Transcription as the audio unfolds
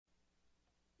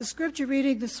The scripture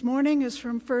reading this morning is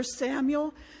from 1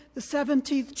 Samuel, the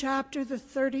 17th chapter, the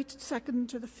 32nd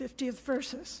to the 50th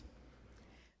verses.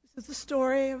 This is the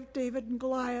story of David and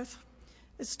Goliath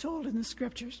as told in the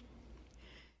scriptures.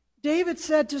 David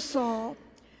said to Saul,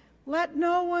 "Let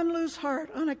no one lose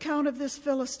heart on account of this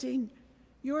Philistine.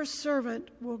 Your servant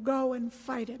will go and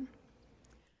fight him."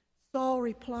 Saul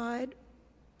replied,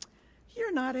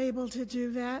 "You're not able to do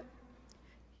that.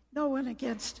 No one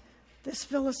against this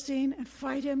Philistine and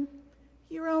fight him.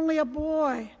 You're only a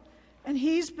boy, and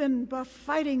he's been a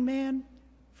fighting man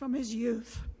from his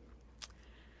youth."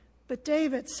 But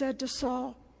David said to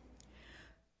Saul,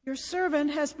 "Your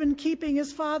servant has been keeping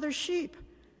his father's sheep.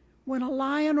 When a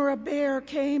lion or a bear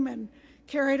came and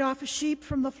carried off a sheep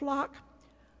from the flock,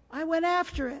 I went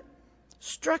after it,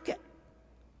 struck it,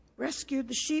 rescued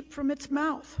the sheep from its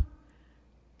mouth.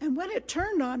 And when it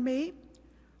turned on me,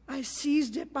 I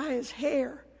seized it by his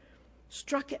hair,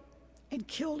 struck it, and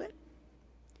killed it.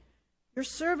 Your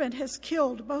servant has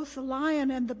killed both the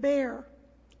lion and the bear.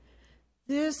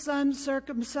 This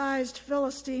uncircumcised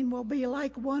Philistine will be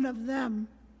like one of them,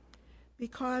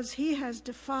 because he has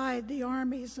defied the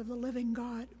armies of the living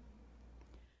God.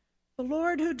 The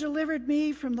Lord who delivered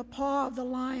me from the paw of the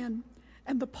lion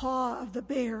and the paw of the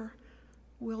bear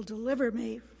will deliver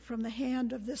me from the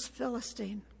hand of this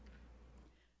Philistine."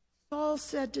 Saul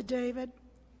said to David,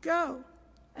 "Go,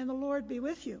 and the Lord be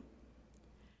with you."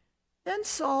 Then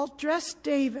Saul dressed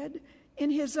David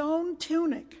in his own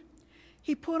tunic.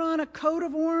 He put on a coat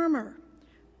of armor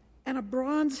and a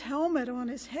bronze helmet on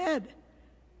his head.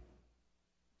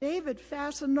 David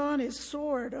fastened on his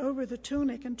sword over the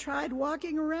tunic and tried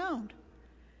walking around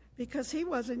because he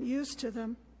wasn't used to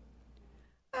them.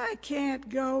 "I can't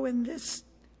go in this,"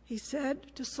 he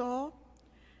said to Saul,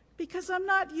 "because I'm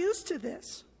not used to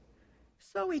this."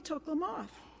 So he took them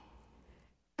off.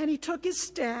 And he took his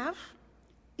staff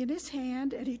in his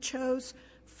hand, and he chose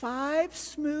 5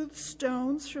 smooth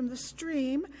stones from the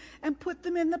stream and put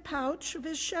them in the pouch of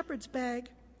his shepherd's bag.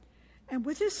 And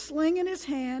with his sling in his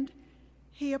hand,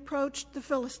 he approached the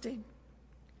Philistine.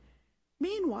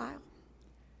 Meanwhile,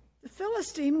 the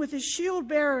Philistine, with his shield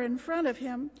bearer in front of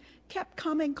him, kept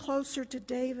coming closer to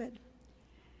David.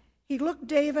 He looked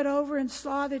David over and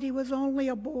saw that he was only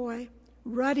a boy,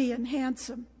 ruddy and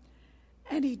handsome,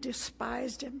 and he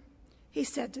despised him. He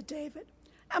said to David,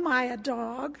 "Am I a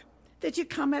dog that you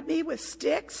come at me with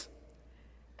sticks?"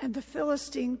 And the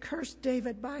Philistine cursed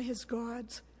David by his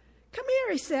gods. "Come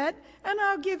here," he said, "and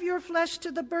I'll give your flesh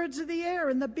to the birds of the air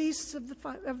and the beasts of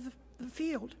the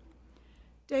field."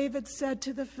 David said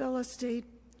to the Philistine,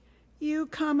 "You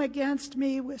come against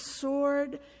me with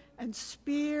sword and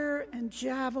spear and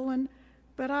javelin,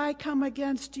 but I come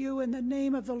against you in the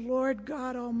name of the Lord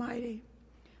God Almighty,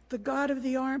 the God of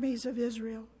the armies of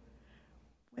Israel,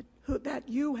 that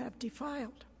you have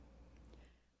defiled.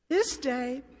 This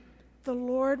day the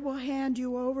Lord will hand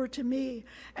you over to me,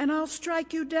 and I'll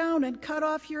strike you down and cut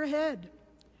off your head.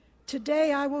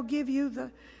 Today I will give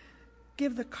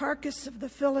the carcass of the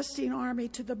Philistine army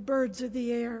to the birds of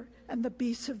the air and the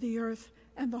beasts of the earth,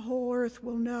 and the whole earth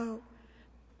will know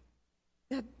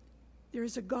that there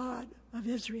is a God of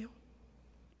Israel.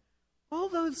 All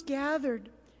those gathered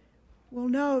will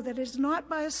know that it is not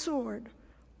by a sword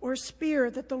or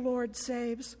spear that the Lord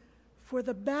saves, for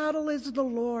the battle is the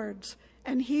Lord's,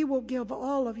 and he will give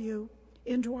all of you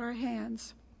into our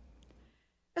hands."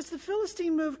 As the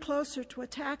Philistine moved closer to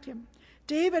attack him,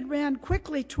 David ran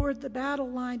quickly toward the battle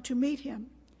line to meet him.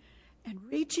 And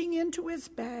reaching into his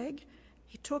bag,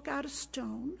 he took out a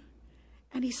stone,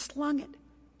 and he slung it,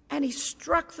 and he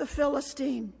struck the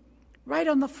Philistine right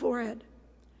on the forehead.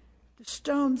 The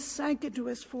stone sank into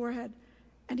his forehead,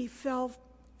 and he fell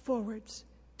forwards,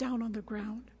 down on the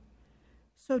ground.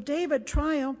 So David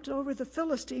triumphed over the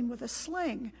Philistine with a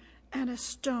sling and a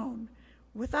stone,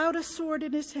 without a sword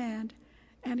in his hand,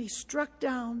 and he struck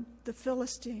down the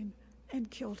Philistine and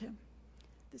killed him.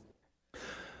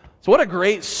 So what a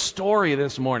great story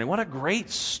this morning. What a great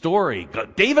story.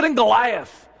 David and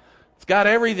Goliath. It's got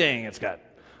everything. It's got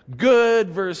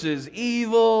good versus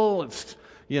evil. It's,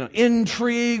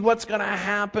 intrigue. What's going to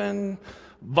happen?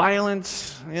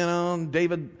 Violence.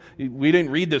 David, we didn't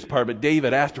read this part, but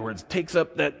David afterwards takes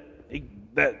up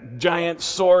that giant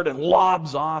sword and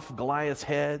lobs off Goliath's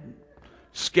head.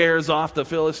 Scares off the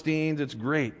Philistines. It's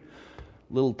great.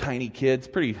 Little tiny kids.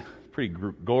 Pretty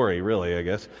gory, really, I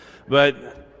guess. But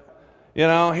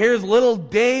here's little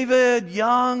David,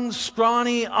 young,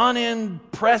 scrawny,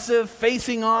 unimpressive,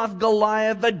 facing off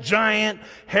Goliath, the giant,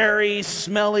 hairy,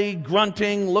 smelly,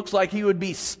 grunting, looks like he would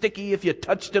be sticky if you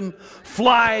touched him,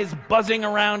 flies buzzing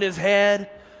around his head.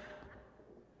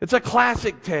 It's a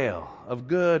classic tale. of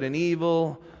good and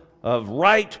evil, of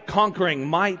right conquering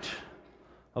might,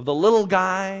 of the little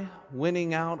guy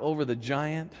winning out over the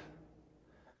giant.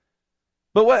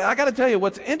 But I got to tell you,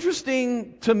 what's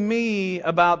interesting to me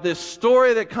about this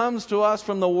story that comes to us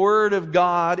from the Word of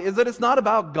God is that it's not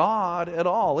about God at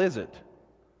all, is it?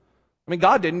 I mean,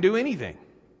 God didn't do anything.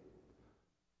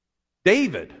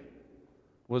 David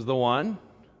was the one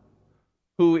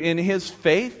who, in his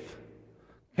faith,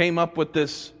 came up with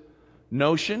this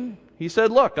notion. He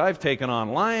said, look, I've taken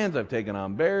on lions, I've taken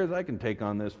on bears, I can take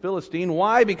on this Philistine.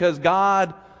 Why? Because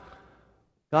God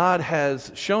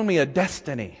has shown me a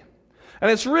destiny. And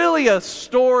it's really a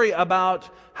story about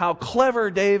how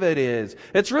clever David is.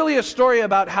 It's really a story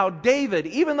about how David,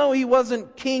 even though he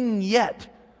wasn't king yet,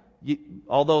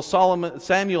 although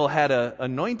Samuel had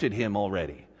anointed him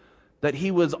already, that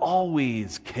he was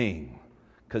always king,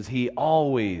 because he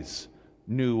always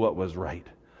knew what was right.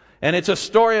 And it's a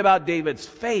story about David's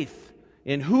faith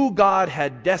in who God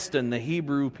had destined the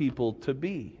Hebrew people to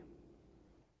be.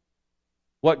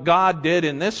 What God did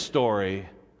in this story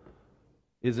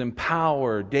is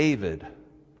empower David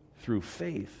through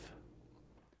faith.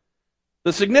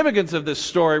 The significance of this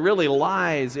story really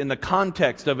lies in the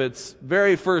context of its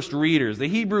very first readers, the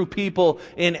Hebrew people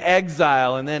in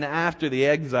exile, and then after the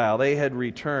exile, they had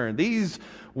returned. These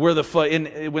were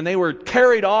when they were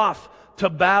carried off to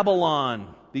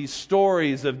Babylon, these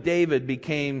stories of David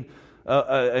became,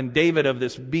 and David of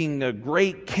this being a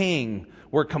great king,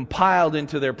 were compiled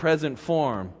into their present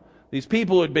form. These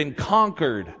people who had been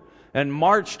conquered and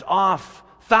marched off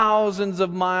thousands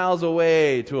of miles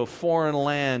away to a foreign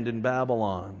land in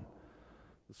Babylon.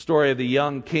 The story of the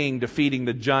young king defeating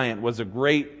the giant was a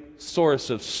great source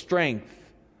of strength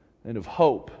and of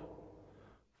hope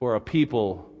for a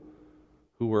people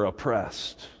who were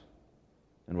oppressed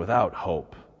and without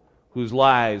hope, whose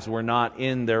lives were not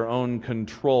in their own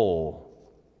control.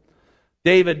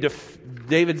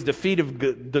 David's defeat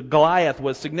of Goliath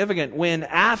was significant when,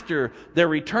 after their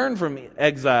return from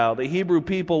exile, the Hebrew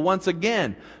people once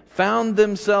again found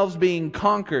themselves being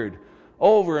conquered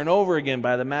over and over again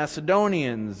by the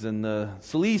Macedonians and the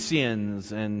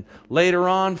Cilicians, and later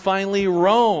on, finally,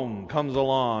 Rome comes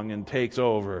along and takes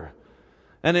over.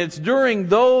 And it's during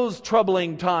those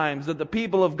troubling times that the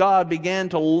people of God began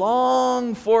to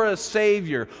long for a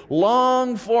Savior,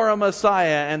 long for a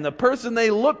Messiah. And the person they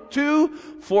looked to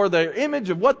for their image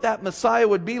of what that Messiah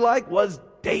would be like was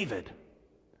David,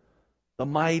 the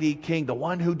mighty king, the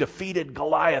one who defeated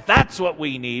Goliath. That's what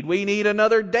we need. We need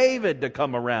another David to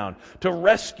come around, to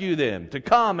rescue them, to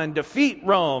come and defeat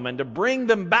Rome, and to bring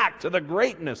them back to the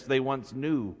greatness they once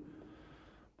knew.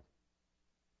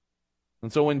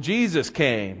 And so when Jesus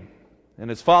came and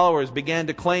his followers began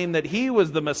to claim that he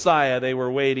was the Messiah they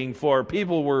were waiting for,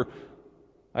 people were,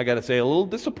 I got to say, a little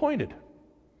disappointed.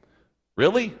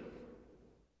 Really?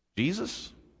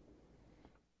 Jesus?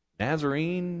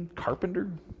 Nazarene?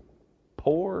 Carpenter?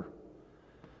 Poor?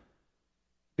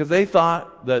 Because they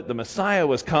thought that the Messiah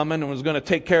was coming and was going to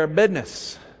take care of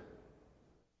business.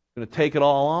 Going to take it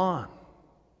all on.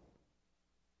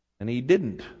 And he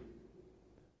didn't.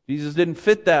 Jesus didn't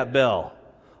fit that bill.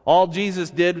 All Jesus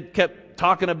did kept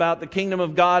talking about the kingdom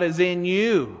of God is in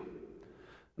you.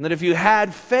 And that if you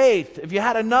had faith, if you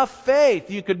had enough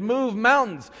faith, you could move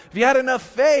mountains. If you had enough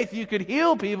faith, you could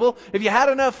heal people. If you had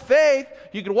enough faith,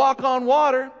 you could walk on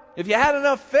water. If you had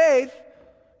enough faith,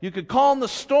 you could calm the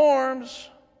storms.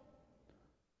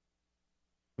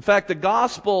 In fact, the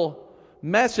gospel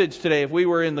message today, if we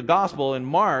were in the gospel in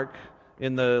Mark,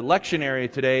 in the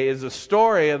lectionary today, is a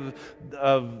story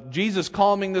of Jesus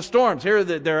calming the storms. Here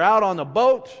they're out on the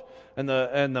boat, and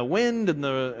the wind and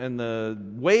the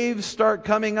waves start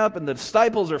coming up, and the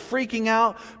disciples are freaking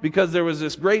out because there was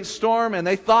this great storm, and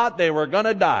they thought they were going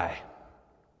to die.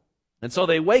 And so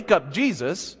they wake up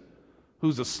Jesus,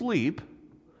 who's asleep,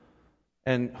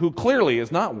 and who clearly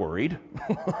is not worried,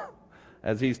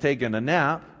 as he's taking a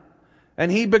nap,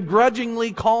 and he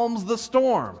begrudgingly calms the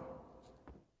storm.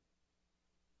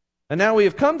 And now we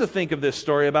have come to think of this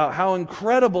story about how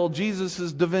incredible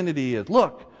Jesus' divinity is.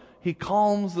 Look, he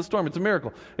calms the storm. It's a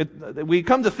miracle. We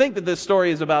come to think that this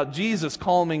story is about Jesus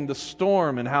calming the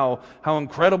storm and how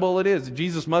incredible it is.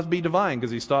 Jesus must be divine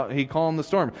because he calmed the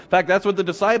storm. In fact, that's what the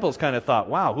disciples kind of thought.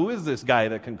 Wow, who is this guy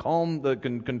that can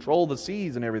control the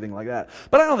seas and everything like that?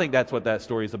 But I don't think that's what that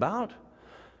story is about.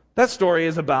 That story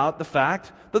is about the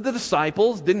fact that the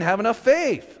disciples didn't have enough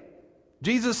faith.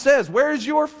 Jesus says, "Where is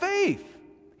your faith?"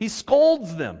 He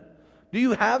scolds them. "Do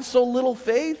you have so little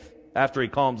faith?" After he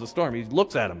calms the storm, he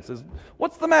looks at them and says,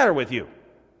 "What's the matter with you?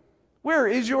 Where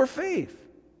is your faith?"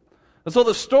 And so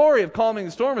the story of calming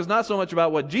the storm is not so much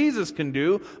about what Jesus can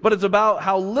do, but it's about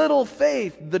how little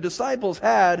faith the disciples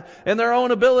had in their own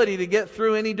ability to get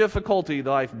through any difficulty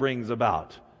life brings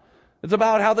about. It's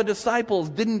about how the disciples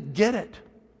didn't get it.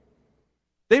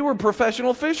 They were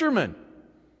professional fishermen.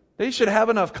 They should have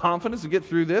enough confidence to get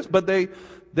through this, but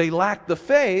they lacked the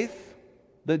faith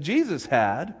that Jesus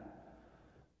had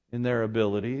in their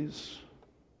abilities.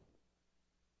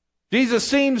 Jesus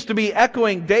seems to be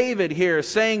echoing David here,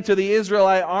 saying to the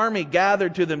Israelite army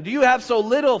gathered to them, do you have so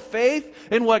little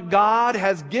faith in what God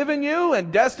has given you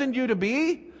and destined you to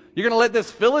be? You're going to let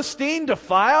this Philistine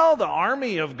defile the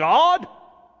army of God?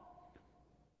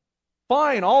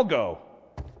 Fine, I'll go.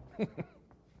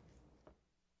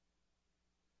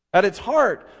 At its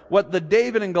heart, what the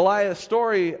David and Goliath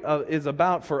story is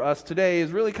about for us today is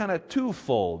really kind of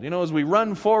twofold. As we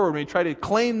run forward, we try to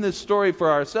claim this story for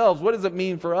ourselves. What does it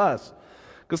mean for us?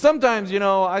 Because sometimes,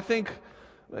 I think,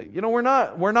 we're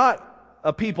not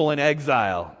a people in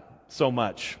exile so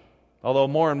much. Although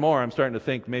more and more, I'm starting to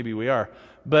think maybe we are.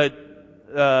 But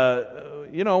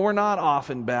we're not off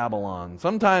in Babylon.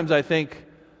 Sometimes I think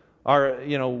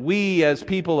we as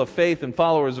people of faith and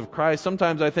followers of Christ,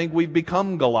 sometimes I think we've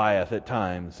become Goliath at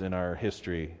times in our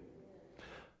history.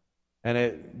 And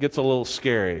it gets a little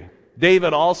scary.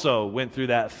 David also went through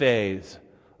that phase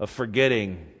of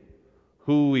forgetting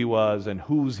who he was and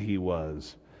whose he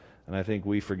was. And I think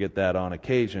we forget that on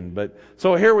occasion. But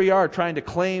so here we are trying to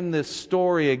claim this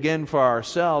story again for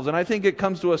ourselves. And I think it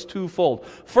comes to us twofold.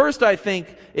 First, I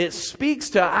think it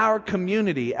speaks to our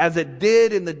community as it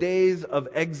did in the days of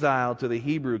exile to the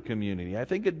Hebrew community. I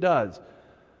think it does.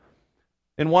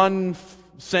 In one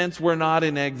sense, we're not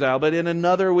in exile, but in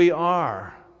another we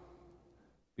are.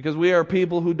 Because we are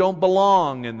people who don't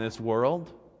belong in this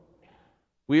world.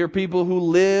 We are people who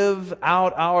live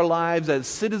out our lives as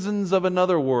citizens of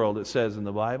another world, it says in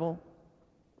the Bible.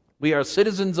 We are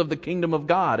citizens of the kingdom of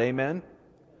God, amen?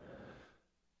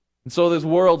 And so this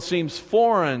world seems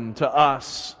foreign to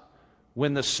us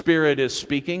when the Spirit is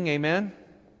speaking, amen?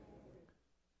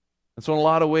 And so in a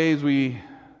lot of ways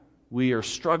we are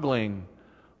struggling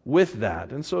with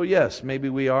that. And so yes, maybe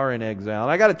we are in exile.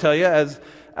 And I got to tell you, as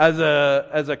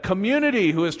a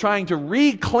community who is trying to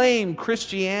reclaim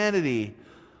Christianity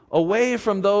away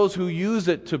from those who use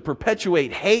it to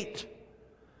perpetuate hate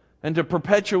and to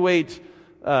perpetuate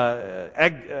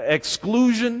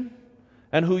exclusion,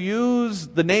 and who use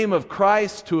the name of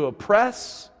Christ to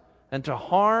oppress and to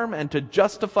harm and to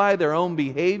justify their own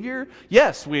behavior.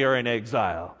 Yes, we are in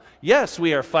exile. Yes,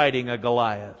 we are fighting a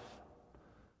Goliath.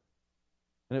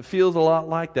 And it feels a lot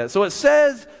like that. So it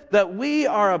says that we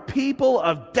are a people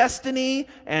of destiny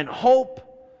and hope,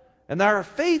 and that our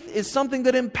faith is something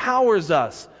that empowers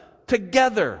us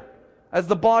together as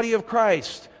the body of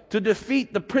Christ to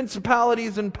defeat the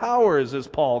principalities and powers, as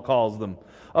Paul calls them,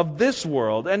 of this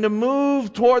world, and to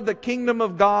move toward the kingdom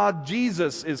of God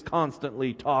Jesus is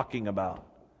constantly talking about.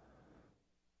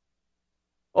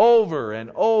 Over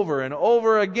and over and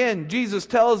over again, Jesus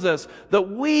tells us that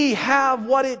we have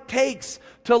what it takes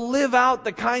to live out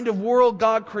the kind of world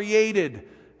God created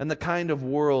and the kind of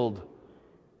world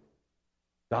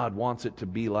God wants it to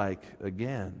be like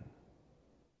again.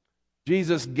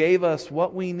 Jesus gave us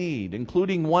what we need,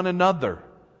 including one another,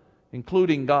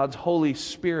 including God's Holy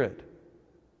Spirit.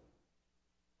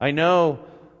 I know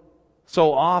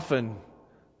so often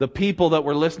the people that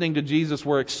were listening to Jesus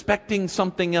were expecting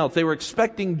something else. They were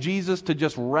expecting Jesus to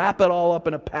just wrap it all up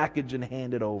in a package and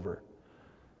hand it over.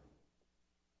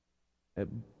 It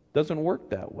doesn't work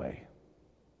that way.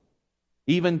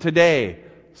 Even today,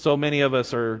 so many of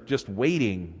us are just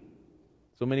waiting.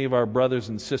 So many of our brothers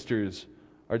and sisters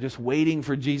are just waiting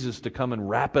for Jesus to come and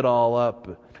wrap it all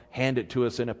up, hand it to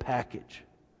us in a package.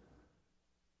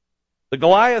 The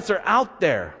Goliaths are out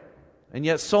there, and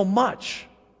yet so much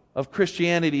of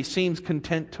Christianity seems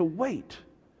content to wait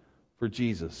for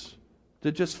Jesus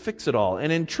to just fix it all.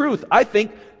 And in truth, I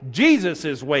think Jesus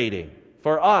is waiting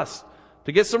for us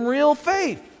to get some real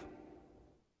faith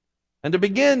and to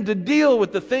begin to deal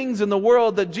with the things in the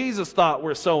world that Jesus thought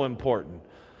were so important.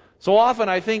 So often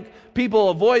I think people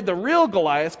avoid the real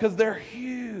Goliaths because they're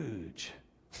huge.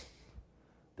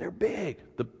 They're big.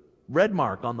 The red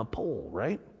mark on the pole,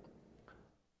 right?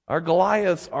 Our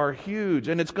Goliaths are huge,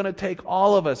 and it's going to take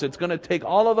all of us. It's going to take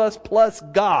all of us plus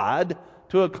God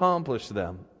to accomplish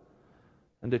them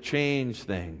and to change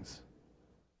things.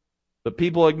 But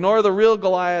people ignore the real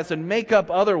Goliaths and make up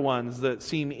other ones that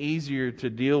seem easier to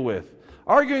deal with.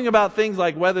 Arguing about things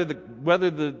like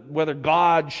whether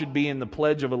God should be in the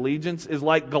Pledge of Allegiance is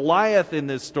like Goliath in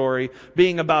this story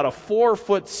being about a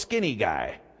 4-foot skinny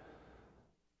guy.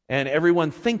 and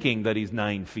everyone thinking that he's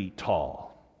 9 feet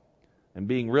tall and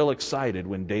being real excited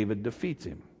when David defeats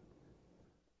him.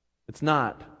 It's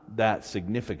not that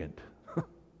significant.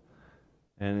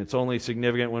 And it's only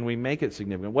significant when we make it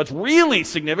significant. What's really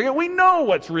significant, we know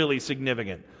what's really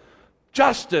significant.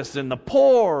 Justice and the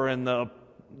poor and the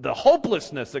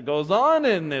hopelessness that goes on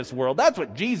in this world. That's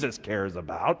what Jesus cares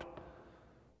about,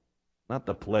 not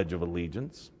the Pledge of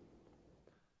Allegiance.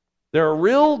 There are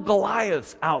real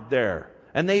Goliaths out there,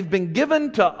 and they've been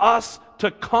given to us to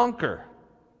conquer.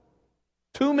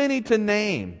 Too many to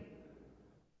name.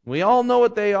 We all know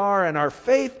what they are, and our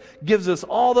faith gives us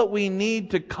all that we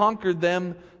need to conquer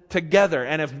them together.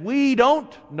 And if we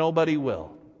don't, nobody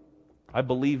will. I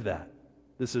believe that.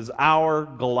 This is our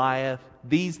Goliath.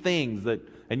 These things that,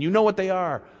 and you know what they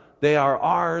are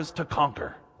ours to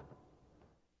conquer.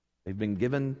 They've been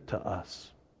given to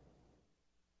us.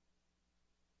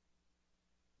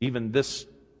 Even this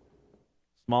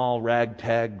small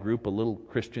ragtag group of little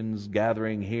Christians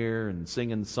gathering here and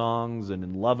singing songs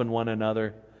and loving one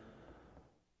another,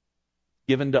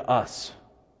 given to us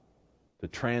to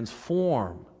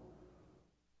transform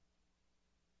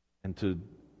and to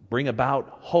bring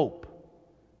about hope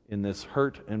in this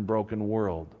hurt and broken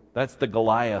world. That's the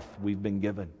Goliath we've been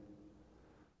given.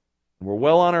 We're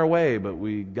well on our way, but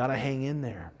we got to hang in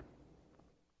there.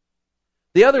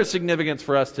 The other significance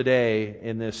for us today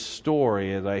in this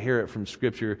story, as I hear it from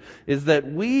Scripture, is that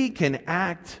we can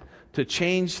act to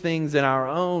change things in our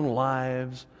own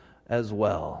lives as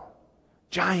well.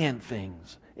 Giant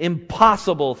things,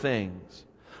 impossible things.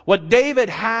 What David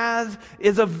has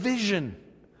is a vision.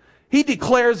 He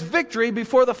declares victory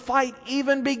before the fight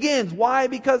even begins. Why?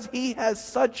 Because he has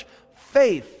such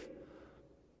faith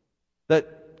that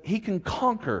he can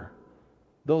conquer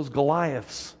those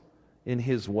Goliaths in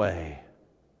his way.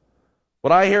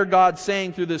 What I hear God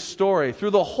saying through this story, through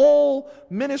the whole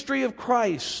ministry of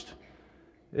Christ,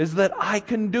 is that I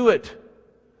can do it,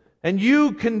 and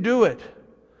you can do it.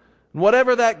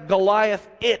 Whatever that Goliath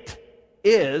it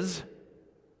is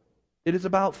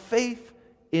about faith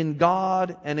in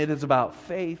God, and it is about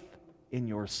faith in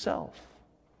yourself.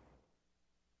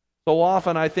 So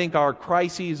often I think our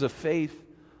crises of faith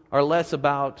are less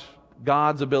about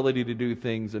God's ability to do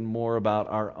things and more about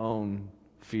our own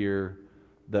fear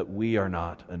that we are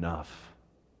not enough,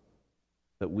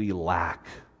 that we lack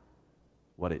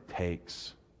what it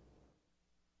takes.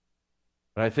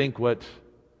 But I think what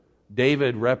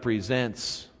David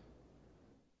represents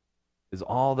is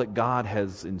all that God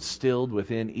has instilled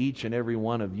within each and every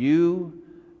one of you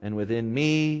and within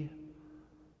me,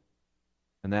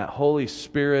 and that Holy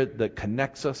Spirit that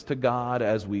connects us to God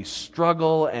as we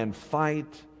struggle and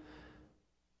fight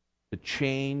to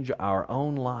change our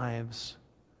own lives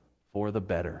for the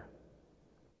better,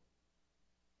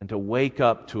 and to wake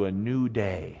up to a new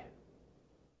day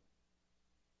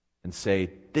and say,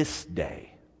 this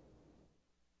day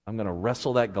I'm going to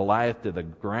wrestle that Goliath to the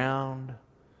ground.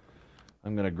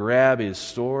 I'm going to grab his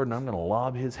sword and I'm going to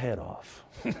lob his head off.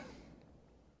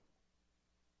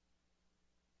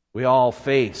 We all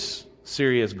face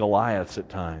serious Goliaths at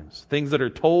times. Things that are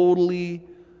totally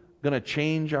going to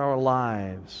change our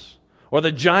lives. Or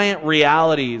the giant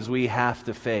realities we have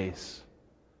to face.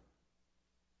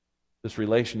 This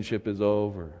relationship is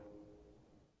over.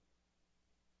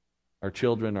 Our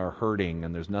children are hurting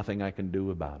and there's nothing I can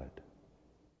do about it.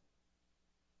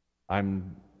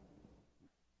 I'm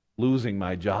losing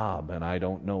my job and I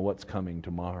don't know what's coming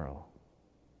tomorrow.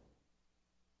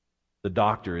 The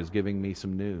doctor is giving me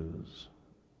some news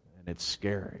and it's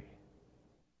scary.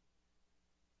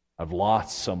 I've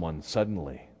lost someone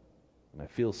suddenly and I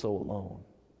feel so alone.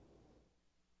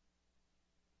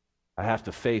 I have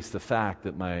to face the fact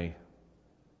that my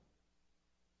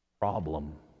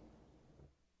problem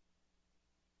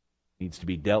needs to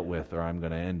be dealt with or I'm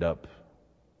going to end up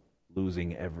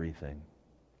losing everything.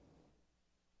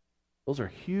 Those are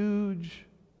huge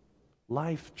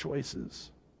life choices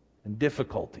and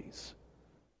difficulties,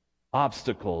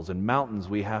 obstacles and mountains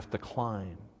we have to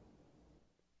climb.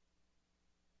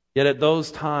 Yet at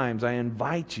those times, I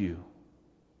invite you,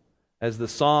 as the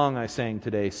song I sang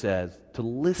today says, to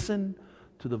listen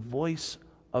to the voice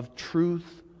of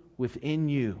truth within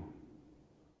you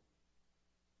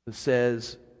that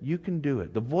says, you can do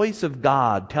it. The voice of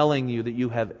God telling you that you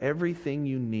have everything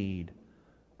you need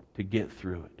to get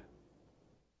through it.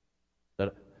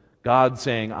 That God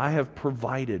saying, I have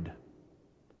provided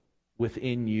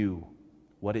within you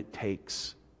what it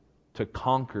takes to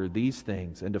conquer these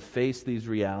things and to face these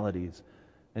realities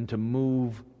and to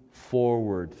move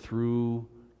forward through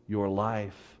your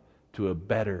life to a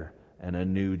better and a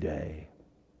new day.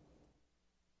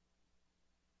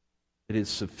 It is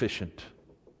sufficient.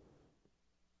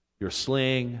 Your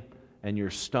sling and your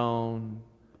stone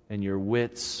and your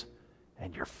wits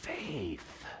and your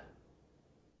faith.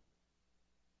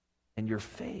 And your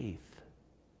faith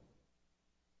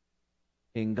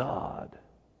in God.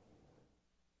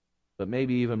 But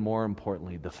maybe even more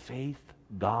importantly, the faith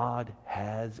God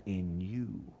has in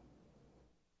you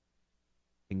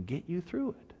can get you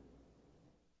through it.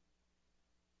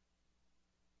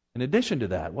 In addition to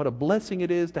that, what a blessing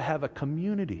it is to have a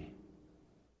community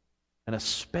and a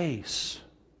space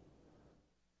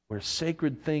where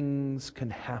sacred things can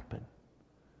happen,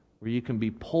 where you can be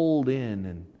pulled in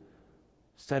and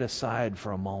set aside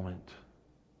for a moment,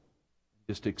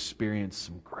 just experience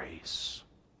some grace.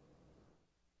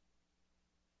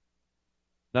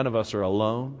 None of us are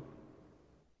alone.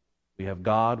 We have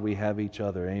God, we have each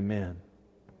other. Amen.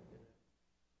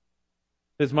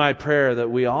 It's my prayer that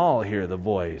we all hear the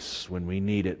voice when we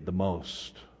need it the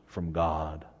most from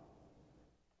God,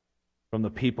 from the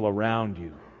people around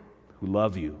you who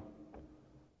love you,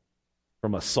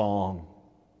 from a song,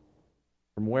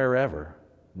 from wherever,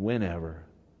 whenever.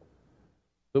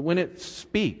 But when it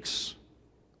speaks,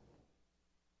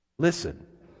 listen.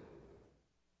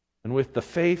 And with the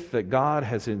faith that God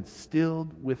has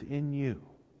instilled within you,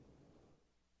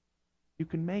 you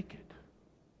can make it.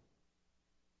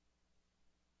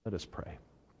 Let us pray.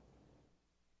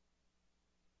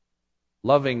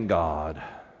 Loving God,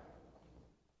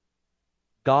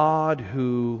 God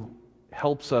who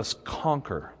helps us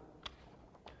conquer,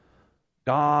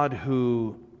 God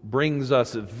who brings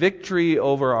us victory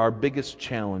over our biggest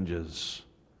challenges,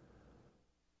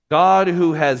 God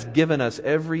who has given us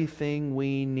everything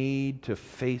we need to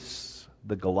face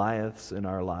the Goliaths in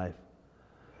our life.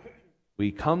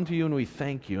 We come to you and we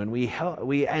thank you, and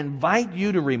we invite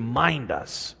you to remind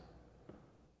us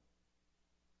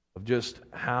of just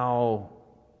how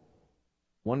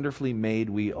wonderfully made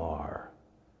we are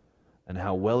and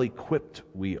how well equipped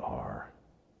we are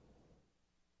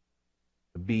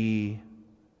to be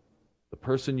the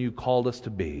person you called us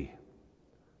to be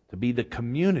the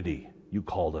community you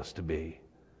called us to be,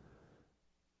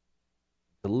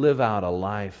 to live out a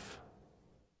life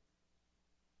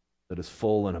that is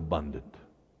full and abundant.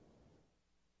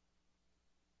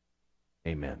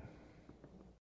 Amen.